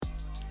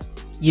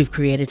You've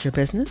created your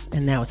business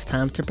and now it's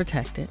time to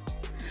protect it.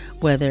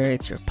 Whether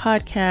it's your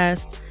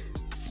podcast,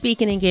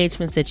 speaking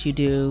engagements that you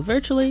do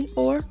virtually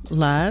or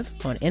live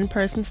on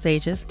in-person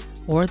stages,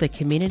 or the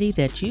community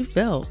that you've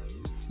built,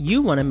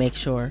 you want to make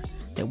sure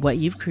that what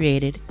you've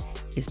created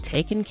is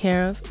taken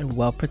care of and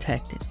well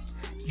protected.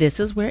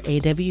 This is where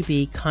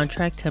AWB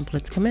contract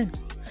templates come in.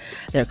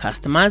 They're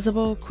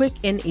customizable, quick,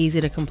 and easy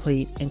to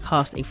complete, and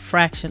cost a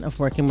fraction of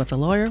working with a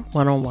lawyer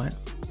one-on-one.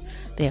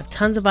 They have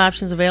tons of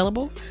options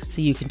available,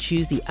 so you can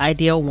choose the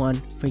ideal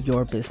one for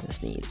your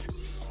business needs.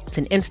 It's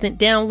an instant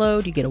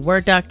download. You get a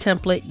Word doc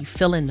template, you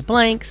fill in the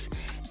blanks,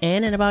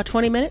 and in about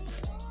 20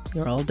 minutes,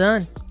 you're all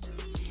done.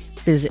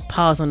 Visit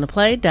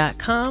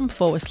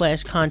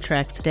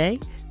pauseontheplay.com/contracts today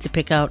to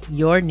pick out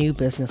your new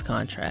business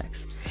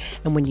contracts.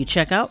 And when you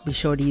check out, be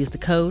sure to use the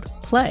code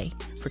PLAY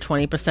for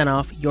 20%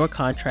 off your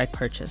contract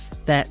purchase.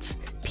 That's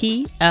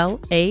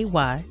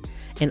PLAY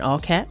in all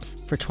caps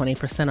for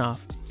 20%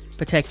 off.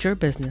 Protect your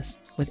business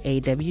with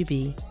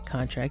AWB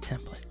contract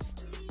templates.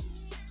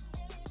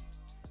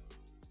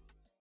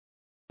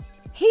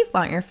 Hey,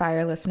 Flaunt Your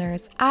Fire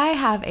listeners, I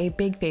have a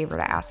big favor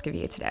to ask of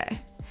you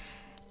today.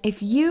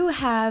 If you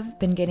have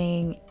been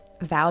getting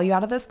value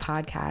out of this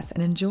podcast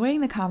and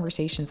enjoying the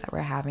conversations that we're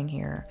having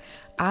here,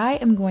 I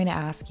am going to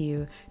ask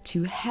you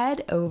to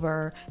head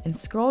over and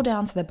scroll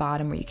down to the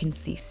bottom where you can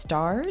see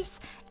stars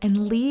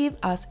and leave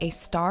us a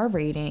star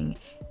rating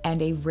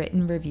and a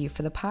written review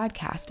for the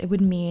podcast. It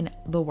would mean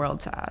the world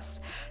to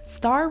us.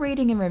 Star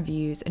rating and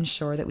reviews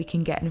ensure that we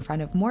can get in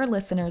front of more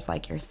listeners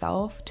like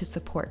yourself to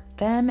support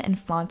them in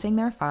flaunting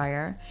their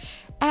fire.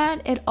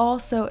 And it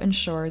also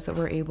ensures that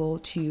we're able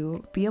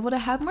to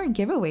have more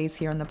giveaways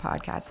here on the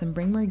podcast and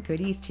bring more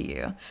goodies to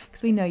you,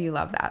 because we know you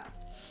love that.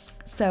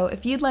 So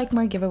if you'd like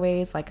more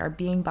giveaways like our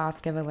Being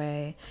Boss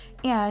giveaway,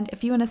 and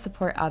if you want to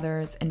support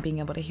others in being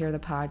able to hear the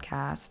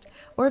podcast,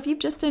 or if you've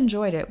just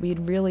enjoyed it,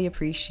 we'd really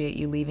appreciate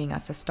you leaving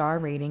us a star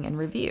rating and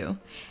review.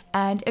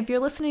 And if you're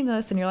listening to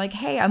this and you're like,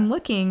 hey, I'm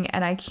looking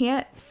and I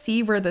can't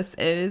see where this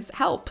is,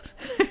 help.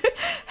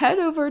 Head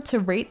over to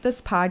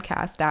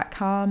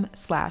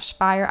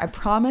ratethispodcast.com/fire. I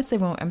promise I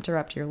won't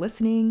interrupt your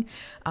listening.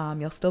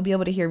 You'll still be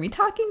able to hear me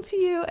talking to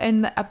you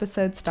and the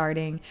episode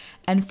starting.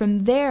 And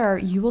from there,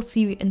 you will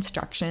see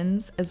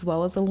instructions as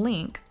well as a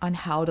link on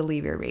how to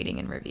leave your rating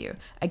and review.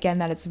 Again,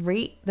 that is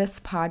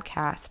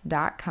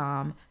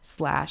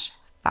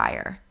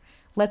ratethispodcast.com/fire.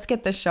 Let's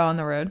get this show on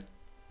the road.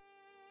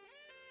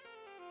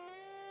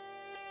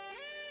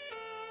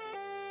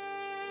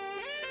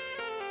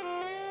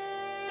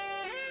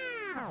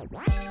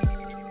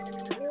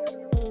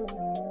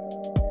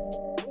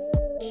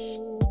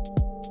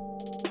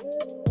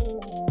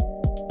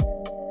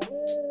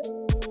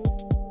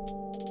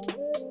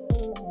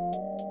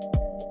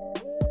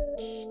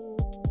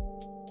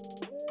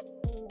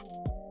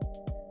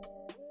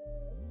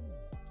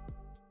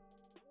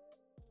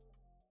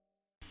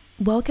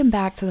 Welcome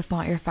back to the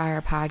Flaunt Your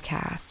Fire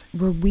podcast,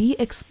 where we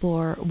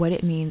explore what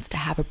it means to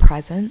have a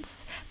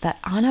presence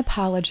that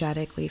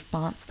unapologetically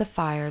flaunts the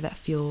fire that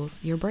fuels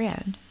your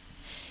brand.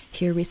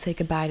 Here we say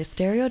goodbye to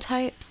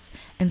stereotypes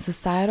and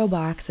societal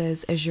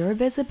boxes as your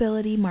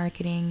visibility,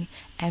 marketing,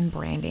 and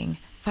branding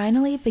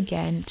finally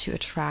begin to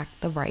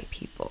attract the right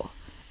people,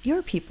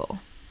 your people.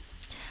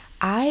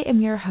 I am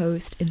your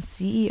host and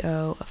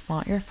CEO of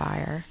Flaunt Your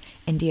Fire,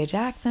 India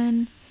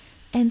Jackson.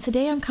 And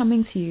today I'm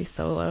coming to you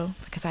solo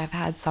because I've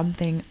had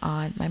something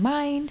on my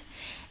mind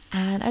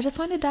and I just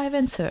want to dive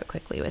into it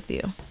quickly with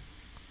you.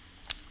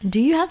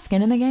 Do you have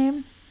skin in the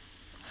game?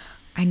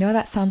 I know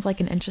that sounds like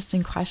an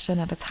interesting question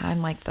at a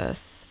time like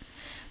this,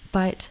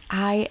 but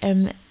I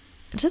am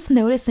just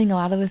noticing a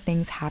lot of the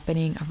things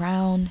happening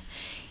around,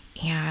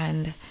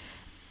 and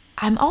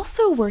I'm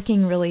also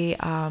working really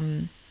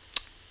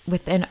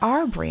within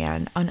our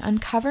brand on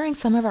uncovering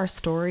some of our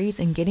stories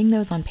and getting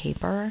those on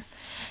paper.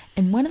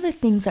 And one of the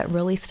things that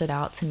really stood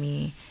out to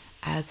me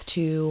as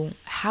to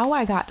how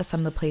I got to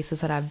some of the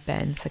places that I've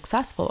been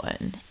successful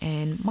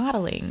in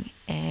modeling,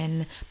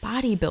 in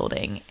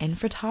bodybuilding, in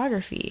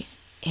photography,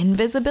 in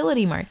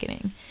visibility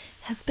marketing,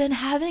 has been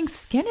having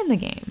skin in the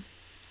game.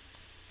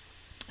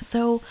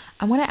 So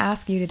I want to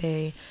ask you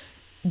today,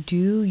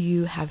 do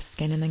you have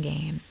skin in the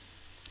game?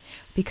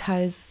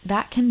 Because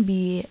that can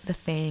be the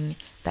thing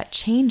that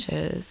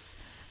changes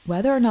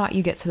whether or not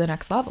you get to the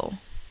next level.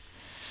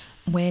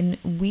 When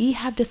we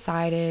have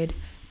decided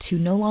to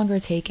no longer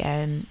take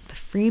in the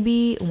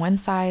freebie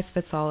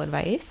one-size-fits-all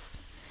advice,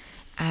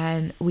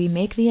 and we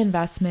make the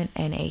investment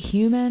in a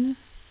human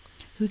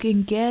who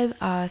can give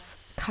us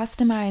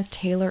customized,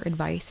 tailored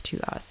advice to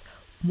us,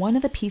 one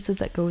of the pieces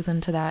that goes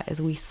into that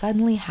is we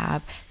suddenly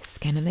have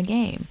skin in the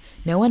game.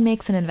 No one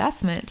makes an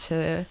investment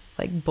to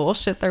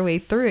bullshit their way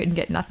through it and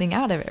get nothing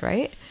out of it,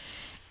 right?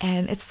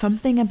 And it's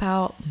something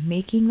about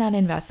making that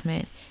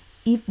investment,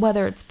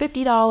 whether it's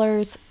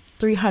 $50,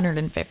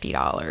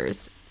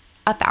 $350,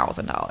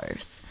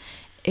 $1,000,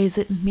 is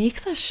it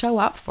makes us show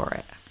up for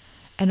it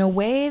in a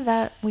way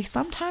that we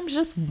sometimes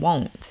just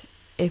won't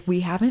if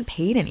we haven't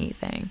paid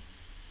anything.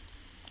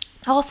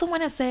 I also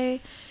want to say,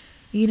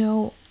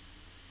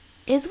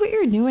 is what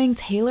you're doing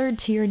tailored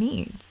to your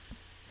needs?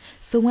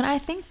 So when I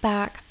think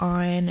back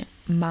on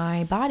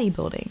my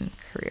bodybuilding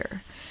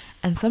career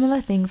and some of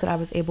the things that I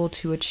was able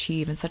to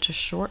achieve in such a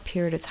short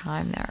period of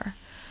time there,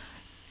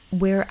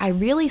 where I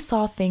really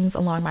saw things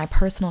along my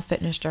personal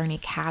fitness journey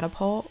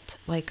catapult,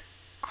 like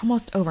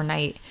almost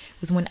overnight,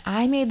 was when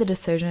I made the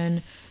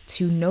decision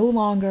to no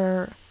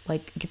longer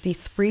get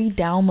these free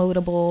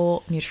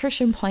downloadable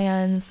nutrition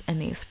plans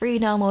and these free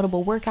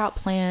downloadable workout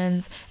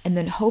plans, and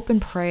then hope and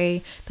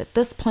pray that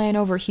this plan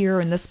over here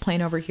and this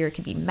plan over here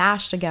could be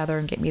mashed together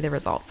and get me the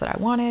results that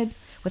I wanted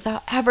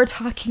without ever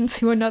talking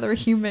to another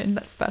human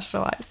that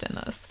specialized in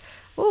this.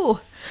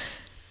 Ooh,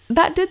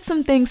 that did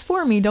some things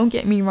for me, don't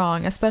get me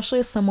wrong, especially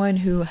as someone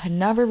who had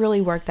never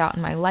really worked out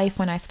in my life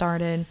when I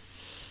started.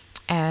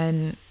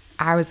 And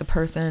I was the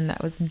person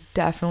that was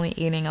definitely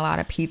eating a lot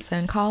of pizza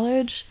in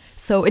college.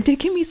 So it did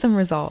give me some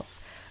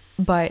results.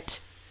 But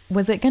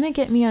was it going to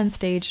get me on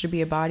stage to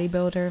be a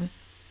bodybuilder?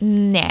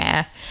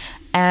 Nah.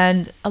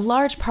 And a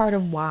large part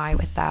of why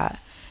with that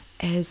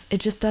is it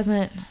just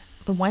doesn't,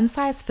 the one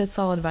size fits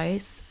all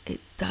advice,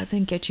 it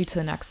doesn't get you to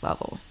the next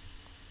level.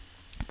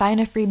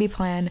 Find a freebie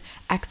plan,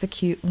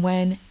 execute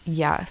when,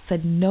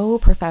 said no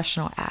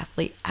professional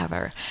athlete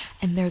ever.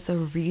 And there's a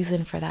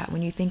reason for that.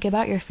 When you think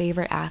about your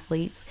favorite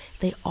athletes,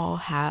 they all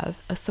have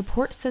a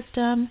support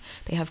system.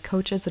 They have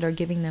coaches that are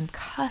giving them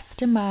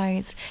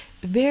customized,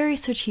 very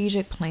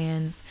strategic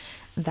plans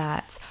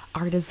that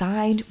are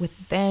designed with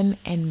them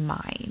in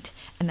mind.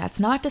 And that's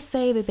not to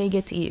say that they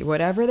get to eat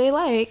whatever they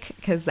like,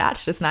 because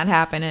that's just not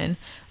happening.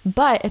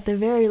 But at the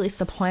very least,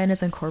 the plan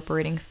is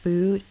incorporating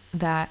food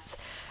that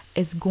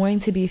is going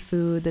to be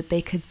food that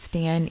they could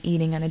stand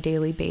eating on a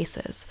daily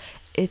basis.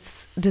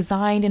 It's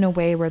designed in a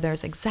way where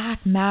there's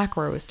exact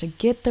macros to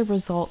get the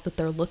result that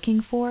they're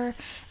looking for.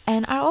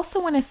 And I also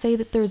want to say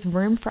that there's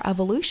room for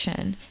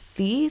evolution.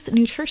 These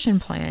nutrition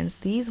plans,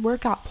 these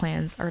workout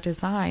plans are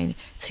designed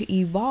to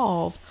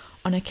evolve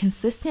on a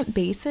consistent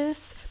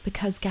basis,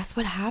 because guess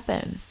what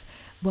happens?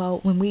 Well,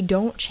 when we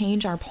don't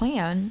change our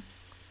plan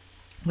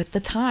with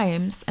the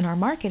times and our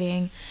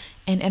marketing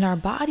and in our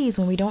bodies,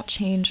 when we don't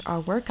change our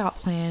workout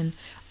plan,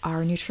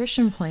 our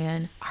nutrition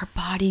plan, our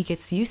body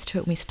gets used to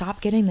it. We stop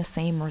getting the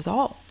same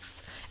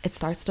results. It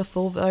starts to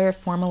feel very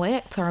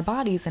formulaic to our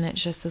bodies, and it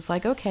just is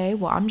like, okay,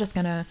 well, I'm just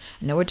gonna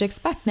know what to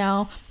expect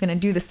now. I'm gonna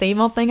do the same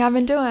old thing I've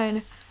been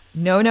doing.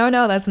 No,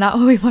 that's not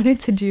what we wanted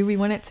to do. We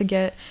wanted to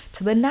get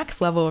to the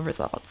next level of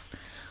results.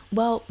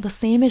 Well, the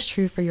same is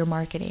true for your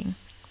marketing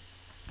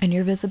and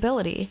your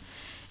visibility.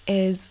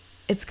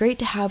 It's great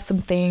to have some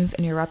things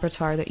in your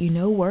repertoire that you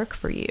know work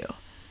for you.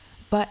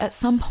 But at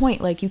some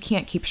point, you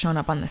can't keep showing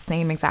up on the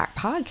same exact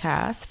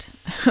podcast,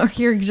 or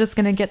you're just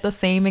going to get the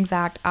same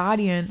exact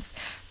audience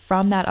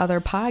from that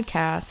other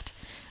podcast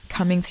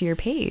coming to your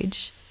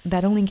page.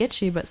 That only gets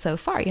you but so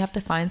far. You have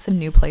to find some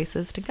new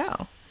places to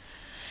go.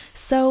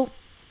 So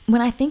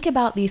when I think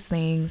about these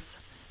things,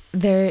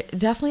 they're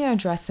definitely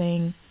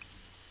addressing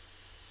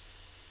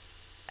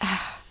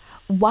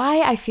why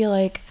I feel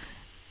like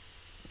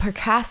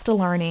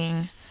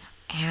procrastinating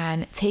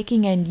and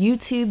taking in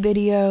YouTube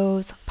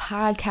videos,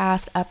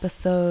 podcast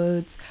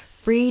episodes,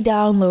 free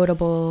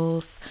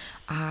downloadables,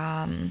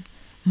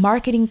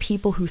 marketing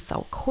people who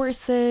sell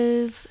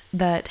courses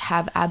that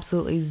have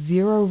absolutely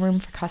zero room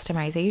for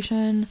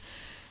customization.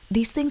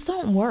 These things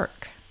don't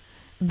work.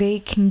 They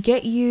can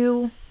get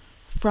you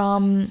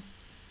from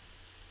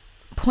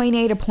point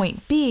A to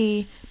point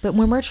B, but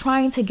when we're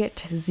trying to get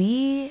to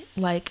Z,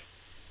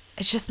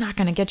 it's just not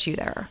going to get you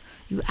there.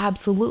 You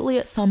absolutely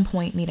at some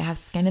point need to have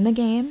skin in the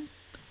game,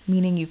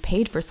 meaning you've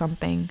paid for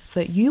something so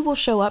that you will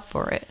show up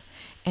for it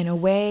in a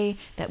way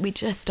that we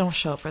just don't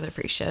show up for the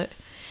free shit.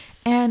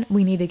 And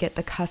we need to get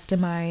the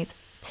customized,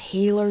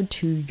 tailored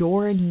to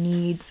your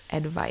needs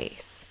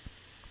advice.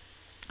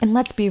 And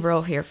let's be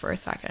real here for a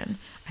second.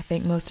 I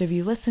think most of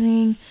you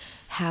listening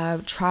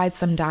have tried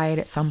some diet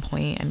at some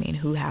point. I mean,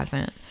 who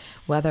hasn't?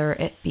 Whether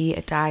it be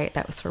a diet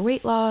that was for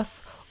weight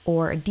loss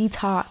or a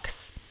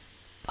detox,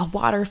 a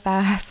water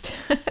fast.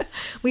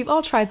 We've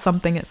all tried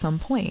something at some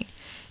point.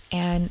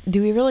 And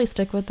do we really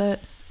stick with it?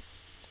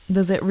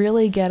 Does it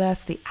really get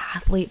us the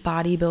athlete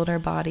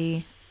bodybuilder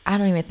body? I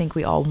don't even think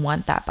we all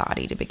want that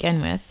body to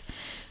begin with.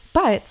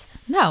 But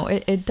no,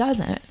 it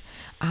doesn't.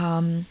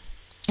 And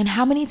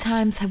how many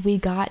times have we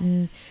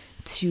gotten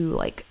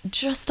to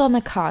just on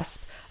the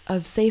cusp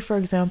of, say, for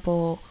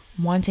example,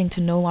 wanting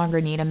to no longer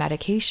need a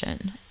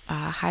medication,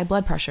 high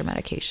blood pressure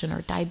medication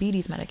or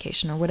diabetes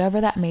medication or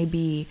whatever that may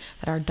be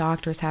that our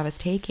doctors have us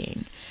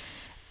taking.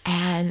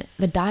 And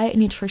the diet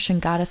and nutrition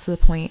got us to the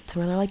point to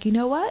where they're like, you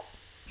know what?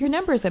 Your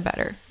numbers are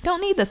better.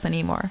 Don't need this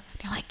anymore.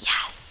 And you're like,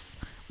 yes,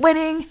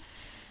 winning.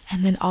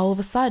 And then all of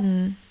a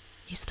sudden,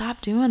 you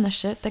stop doing the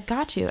shit that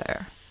got you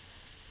there.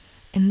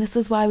 And this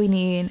is why we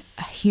need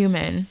a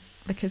human,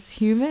 because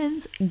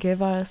humans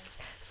give us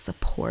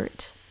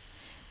support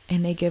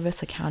and they give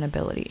us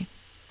accountability.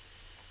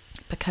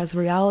 Because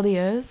reality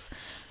is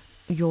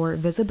your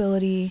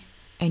visibility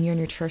and your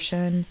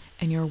nutrition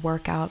and your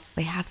workouts,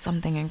 they have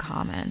something in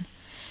common.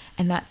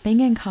 And that thing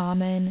in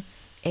common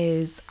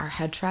is our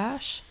head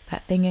trash.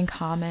 That thing in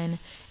common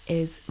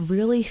is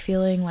really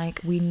feeling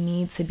like we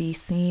need to be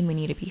seen, we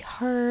need to be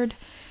heard,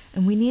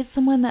 and we need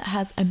someone that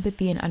has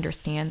empathy and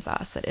understands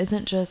us, that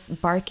isn't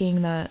just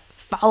barking the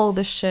follow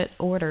the shit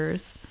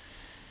orders.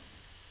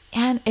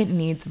 And it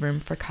needs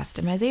room for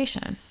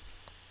customization.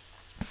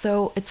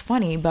 So it's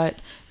funny, but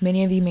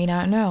many of you may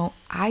not know,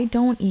 I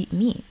don't eat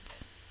meat.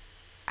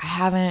 I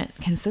haven't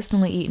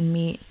consistently eaten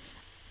meat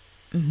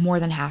more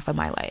than half of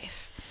my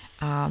life.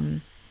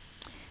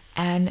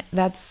 And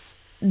that's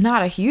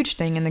not a huge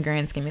thing in the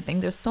grand scheme of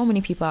things. There's so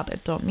many people out there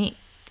that don't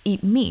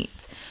eat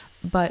meat.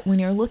 But when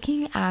you're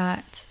looking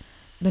at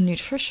the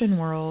nutrition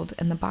world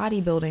and the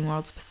bodybuilding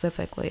world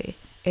specifically,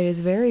 it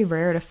is very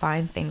rare to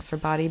find things for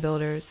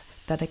bodybuilders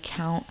that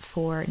account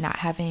for not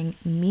having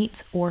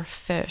meat or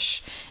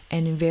fish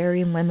and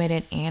very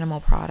limited animal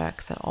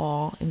products at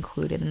all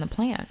included in the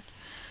plan.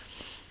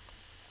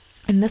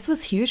 And this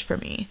was huge for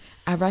me.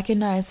 I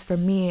recognized for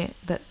me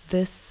that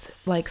this,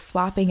 like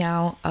swapping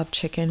out of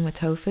chicken with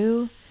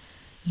tofu,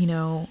 you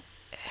know,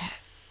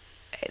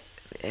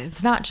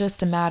 it's not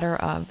just a matter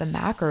of the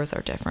macros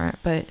are different,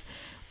 but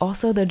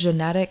also the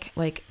genetic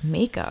like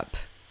makeup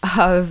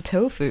of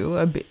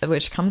tofu,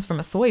 which comes from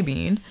a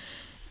soybean,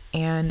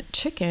 and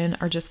chicken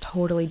are just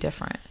totally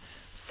different.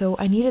 So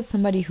I needed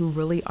somebody who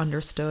really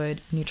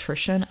understood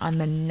nutrition on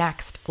the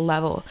next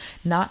level,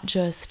 not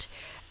just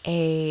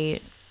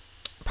a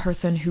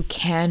person who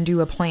can do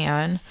a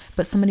plan,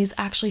 but somebody who's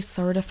actually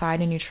certified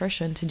in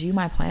nutrition to do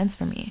my plans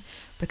for me.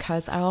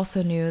 Because I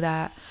also knew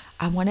that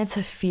I wanted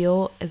to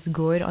feel as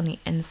good on the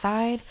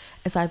inside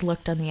as I'd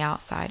looked on the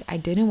outside. I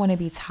didn't want to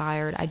be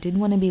tired. I didn't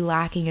want to be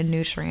lacking in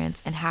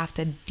nutrients and have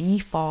to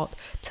default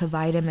to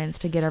vitamins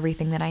to get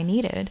everything that I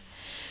needed.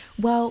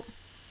 Well,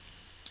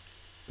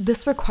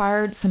 this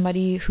required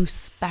somebody who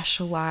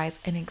specialized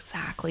in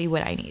exactly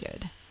what I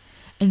needed.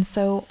 And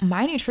so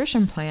my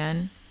nutrition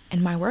plan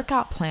and my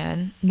workout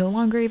plan no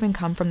longer even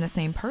come from the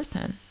same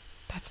person.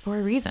 That's for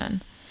a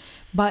reason.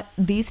 But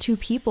these two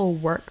people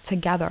work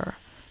together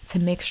to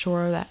make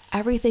sure that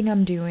everything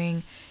I'm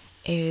doing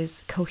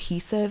is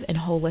cohesive and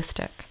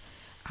holistic.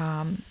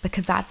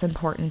 Because that's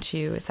important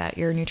too, is that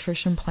your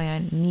nutrition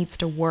plan needs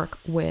to work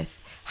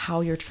with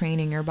how you're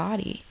training your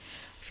body.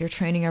 If you're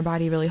training your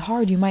body really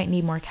hard, you might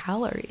need more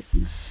calories.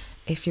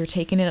 If you're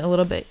taking it a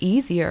little bit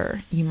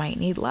easier, you might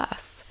need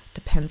less.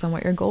 Depends on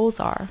what your goals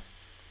are.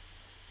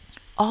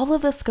 All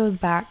of this goes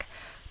back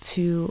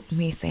to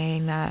me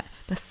saying that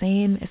the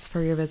same is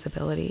for your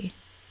visibility.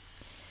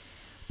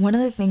 One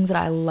of the things that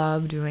I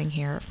love doing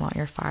here at Flaunt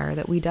Your Fire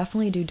that we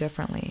definitely do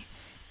differently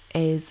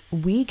is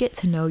we get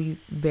to know you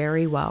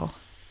very well.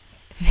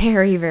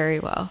 Very, very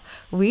well.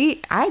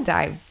 I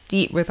dive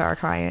deep with our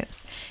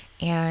clients,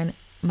 and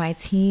my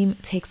team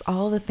takes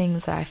all the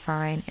things that I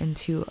find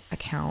into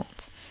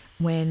account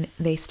when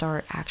they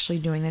start actually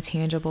doing the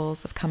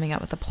tangibles of coming up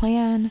with a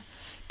plan,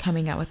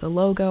 coming up with a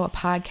logo, a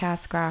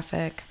podcast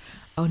graphic,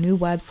 a new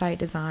website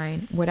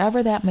design,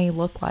 whatever that may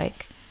look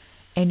like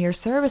in your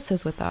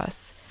services with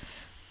us.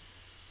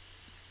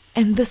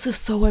 And this is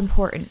so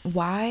important.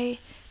 Why?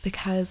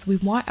 Because we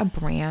want a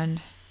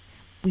brand,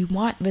 we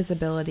want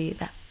visibility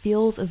that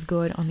feels as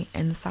good on the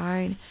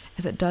inside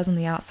as it does on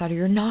the outside, or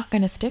you're not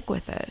going to stick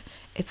with it.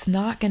 It's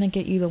not going to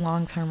get you the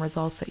long-term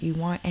results that you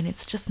want, and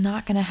it's just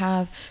not going to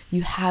have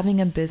you having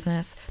a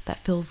business that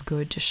feels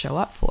good to show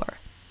up for.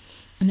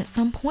 And at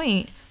some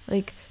point,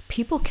 like,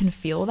 people can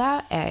feel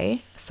that,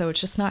 so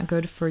it's just not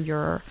good for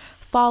your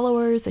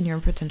followers and your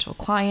potential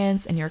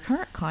clients and your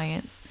current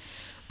clients.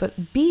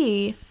 But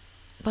B,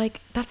 like,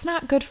 that's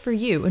not good for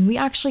you. And we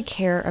actually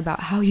care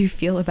about how you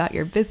feel about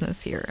your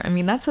business here. I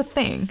mean, that's a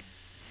thing.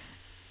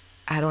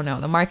 I don't know.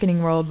 The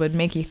marketing world would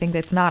make you think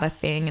that's not a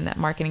thing and that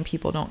marketing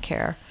people don't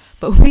care.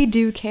 But we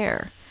do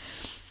care.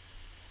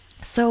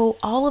 So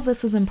all of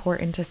this is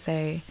important to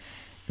say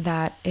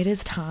that it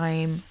is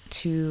time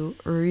to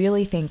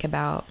really think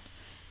about,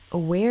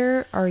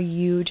 where are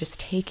you just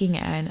taking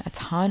in a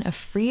ton of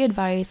free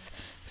advice,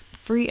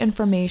 free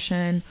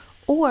information,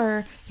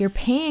 or you're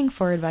paying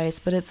for advice,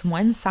 but it's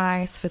one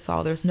size fits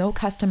all. There's no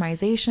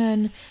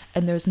customization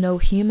and there's no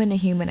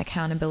human-to-human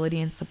accountability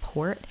and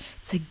support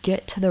to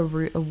get to the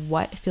root of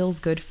what feels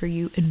good for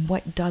you and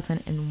what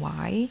doesn't and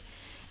why,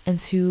 and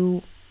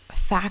to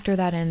factor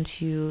that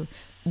into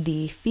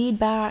the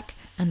feedback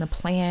and the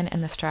plan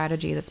and the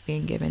strategy that's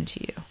being given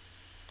to you.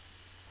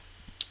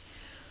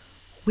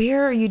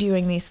 Where are you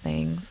doing these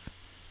things,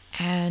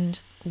 and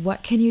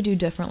what can you do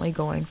differently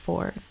going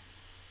forward?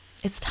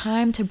 It's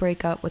time to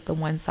break up with the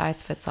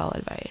one-size-fits-all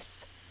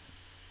advice.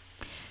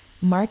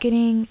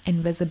 Marketing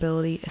and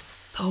visibility is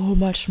so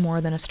much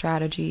more than a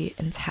strategy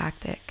and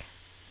tactic.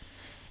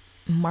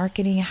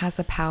 Marketing has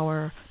the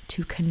power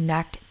to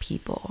connect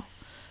people,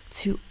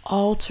 to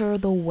alter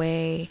the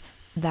way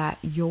that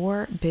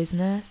your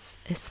business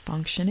is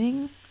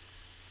functioning,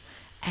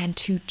 and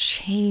to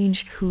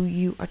change who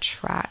you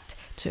attract,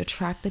 to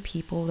attract the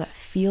people that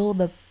feel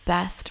the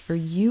best for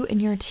you and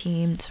your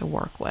team to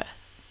work with.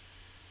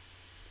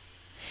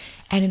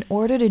 And in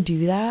order to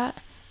do that,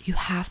 you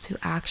have to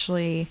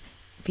actually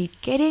be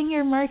getting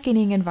your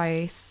marketing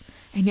advice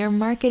and your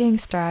marketing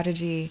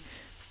strategy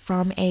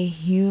from a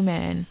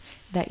human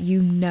that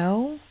you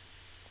know,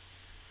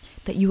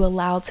 that you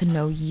allow to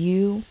know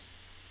you,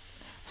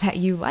 that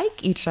you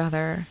like each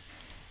other,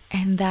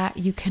 and that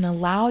you can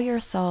allow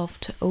yourself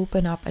to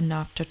open up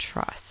enough to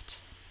trust.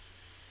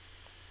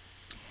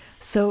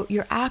 So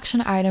your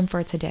action item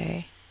for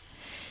today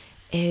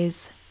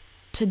is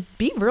to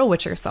be real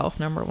with yourself,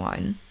 number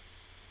one,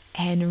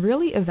 and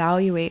really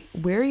evaluate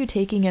where you're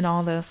taking in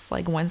all this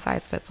like one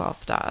size fits all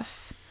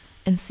stuff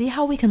and see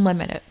how we can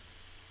limit it.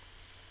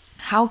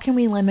 How can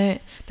we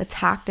limit the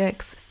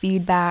tactics,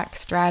 feedback,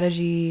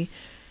 strategy,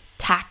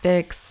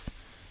 tactics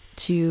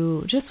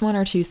to just one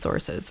or two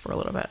sources for a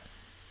little bit?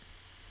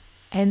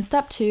 And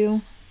step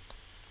 2,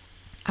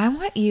 I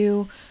want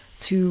you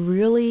to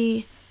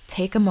really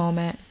take a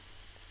moment,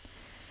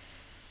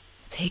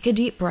 take a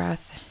deep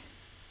breath,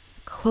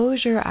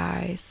 close your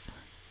eyes,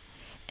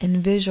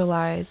 and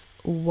visualize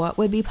what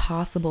would be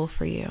possible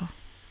for you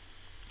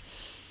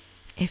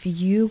if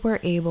you were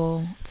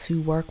able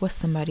to work with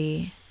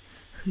somebody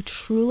who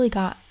truly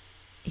got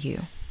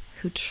you,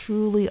 who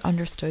truly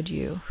understood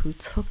you, who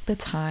took the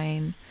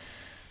time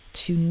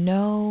to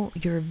know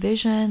your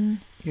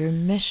vision, your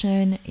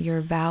mission,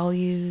 your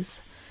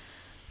values,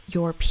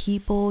 your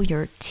people,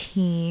 your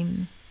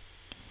team,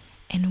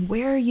 and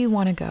where you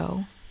want to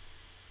go,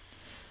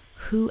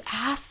 who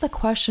asked the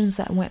questions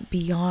that went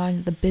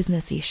beyond the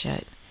businessy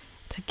shit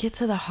to get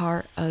to the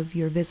heart of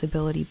your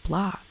visibility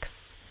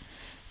blocks,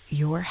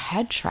 your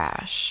head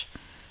trash,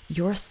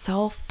 your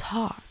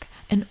self-talk,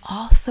 and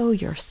also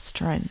your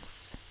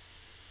strengths.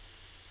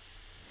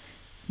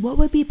 What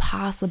would be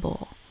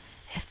possible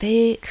if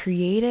they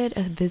created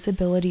a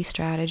visibility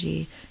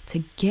strategy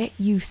to get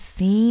you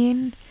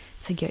seen,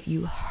 to get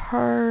you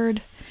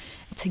heard,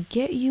 to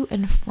get you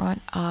in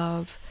front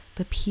of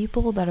the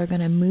people that are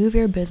going to move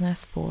your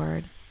business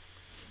forward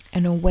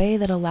in a way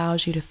that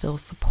allows you to feel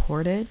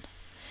supported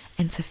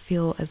and to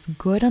feel as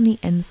good on the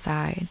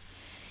inside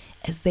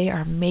as they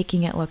are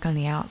making it look on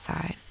the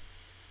outside?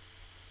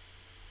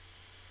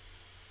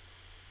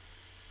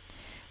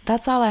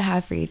 That's all I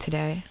have for you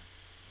today.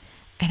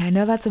 And I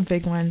know that's a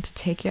big one to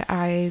take your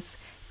eyes,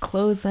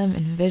 close them,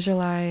 and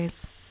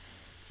visualize.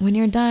 When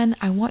you're done,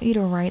 I want you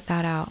to write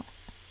that out.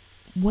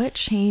 What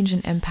change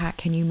and impact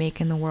can you make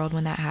in the world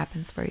when that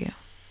happens for you?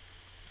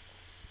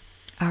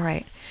 All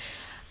right.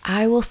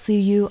 I will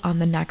see you on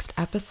the next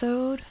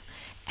episode.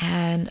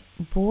 And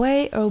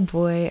boy, oh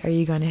boy, are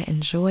you going to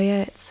enjoy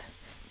it.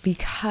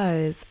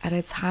 Because at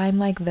a time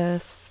like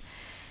this,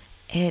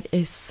 it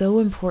is so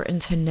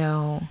important to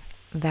know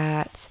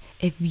that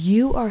if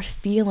you are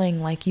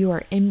feeling like you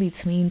are in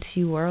between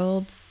two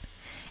worlds,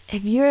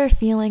 if you're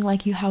feeling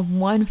like you have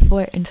one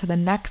foot into the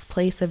next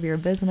place of your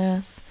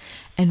business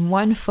and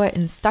one foot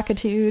in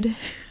stuckitude,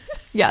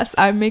 yes,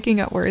 I'm making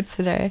up words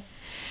today,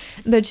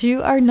 that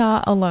you are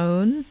not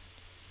alone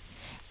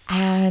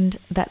and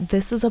that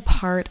this is a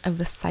part of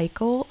the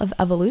cycle of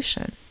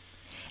evolution.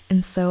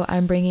 And so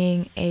I'm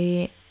bringing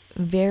a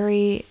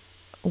very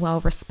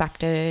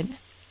well-respected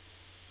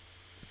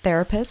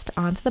therapist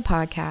onto the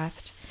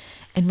podcast,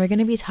 and we're going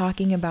to be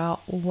talking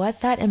about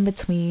what that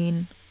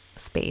in-between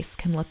space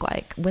can look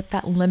like, what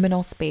that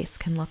liminal space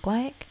can look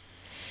like.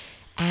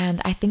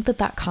 And I think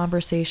that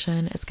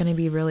conversation is going to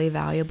be really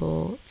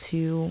valuable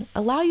to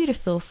allow you to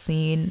feel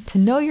seen, to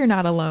know you're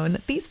not alone,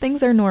 that these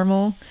things are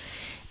normal,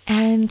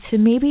 and to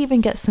maybe even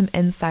get some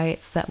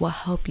insights that will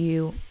help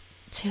you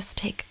just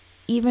take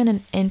even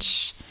an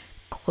inch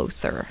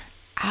closer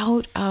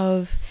out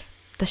of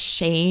the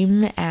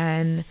shame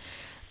and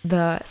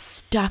the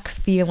stuck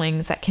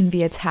feelings that can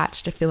be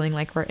attached to feeling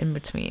like we're in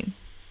between.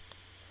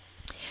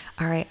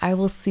 All right, I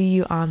will see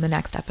you on the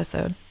next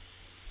episode.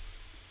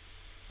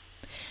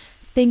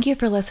 Thank you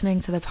for listening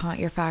to the Flaunt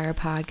Your Fire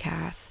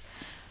podcast.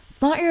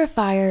 Flaunt Your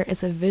Fire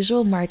is a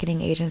visual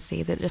marketing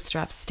agency that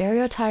disrupts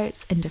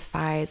stereotypes and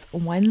defies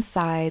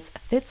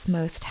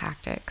one-size-fits-most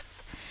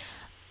tactics.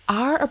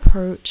 Our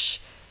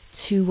approach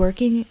to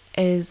working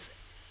is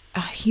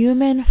a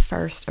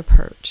human-first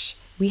approach.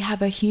 We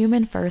have a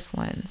human-first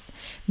lens,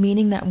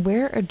 meaning that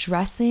we're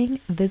addressing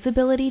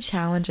visibility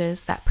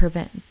challenges that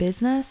prevent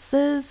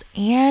businesses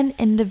and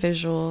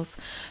individuals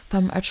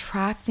from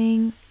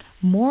attracting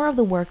more of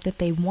the work that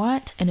they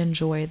want and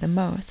enjoy the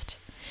most.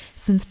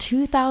 Since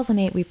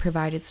 2008, we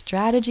provided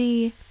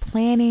strategy,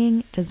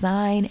 planning,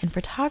 design, and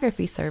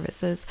photography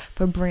services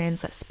for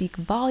brands that speak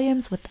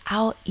volumes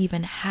without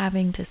even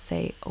having to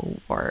say a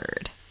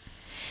word.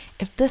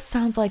 If this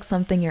sounds like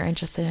something you're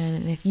interested in,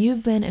 and if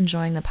you've been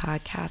enjoying the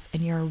podcast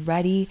and you're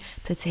ready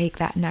to take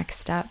that next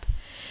step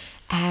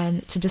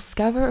and to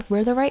discover if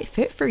we're the right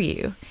fit for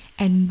you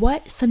and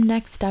what some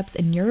next steps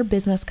in your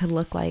business could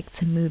look like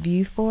to move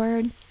you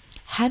forward,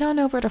 head on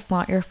over to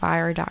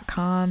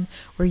flauntyourfire.com,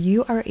 where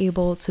you are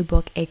able to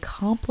book a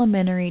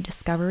complimentary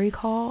discovery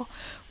call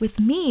with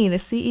me, the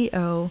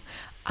CEO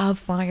of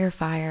Flaunt Your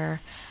Fire.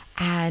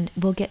 And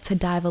we'll get to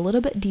dive a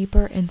little bit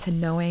deeper into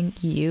knowing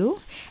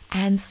you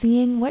and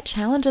seeing what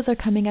challenges are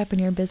coming up in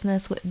your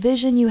business, what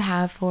vision you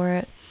have for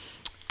it,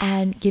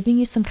 and giving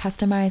you some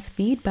customized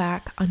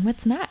feedback on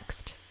what's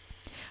next.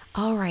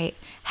 All right,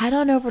 head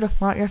on over to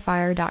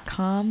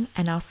flauntyourfire.com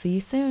and I'll see you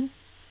soon.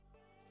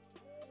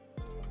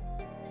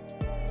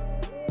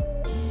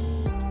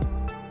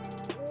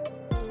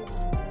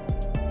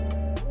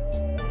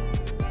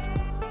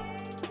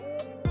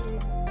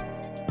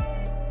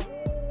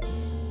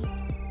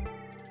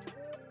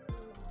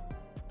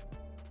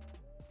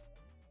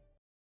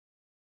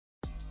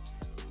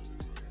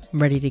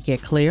 Ready to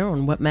get clear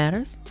on what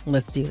matters?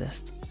 Let's do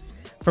this.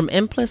 From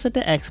Implicit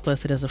to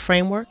Explicit is a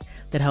framework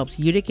that helps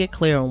you to get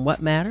clear on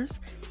what matters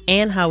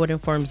and how it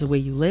informs the way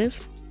you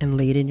live and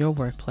lead in your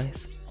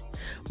workplace.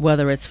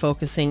 Whether it's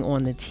focusing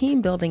on the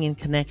team building and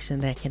connection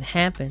that can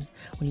happen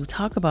when you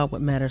talk about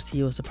what matters to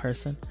you as a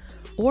person,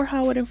 or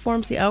how it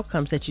informs the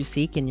outcomes that you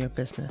seek in your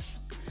business,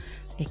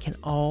 it can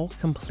all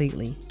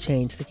completely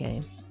change the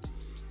game.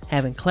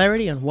 Having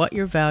clarity on what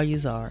your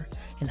values are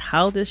and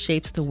how this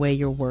shapes the way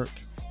your work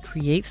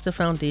creates the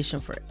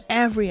foundation for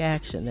every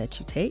action that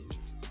you take,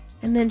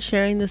 and then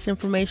sharing this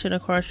information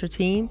across your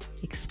team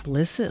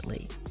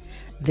explicitly.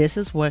 This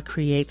is what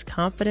creates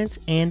confidence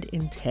and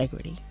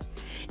integrity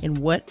in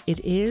what it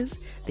is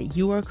that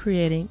you are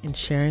creating and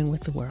sharing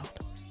with the world.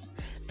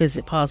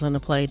 Visit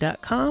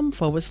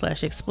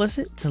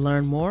pauseontheplay.com/explicit to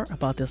learn more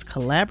about this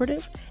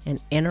collaborative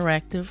and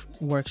interactive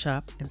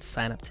workshop and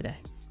sign up today.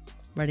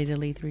 Ready to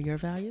lead through your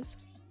values?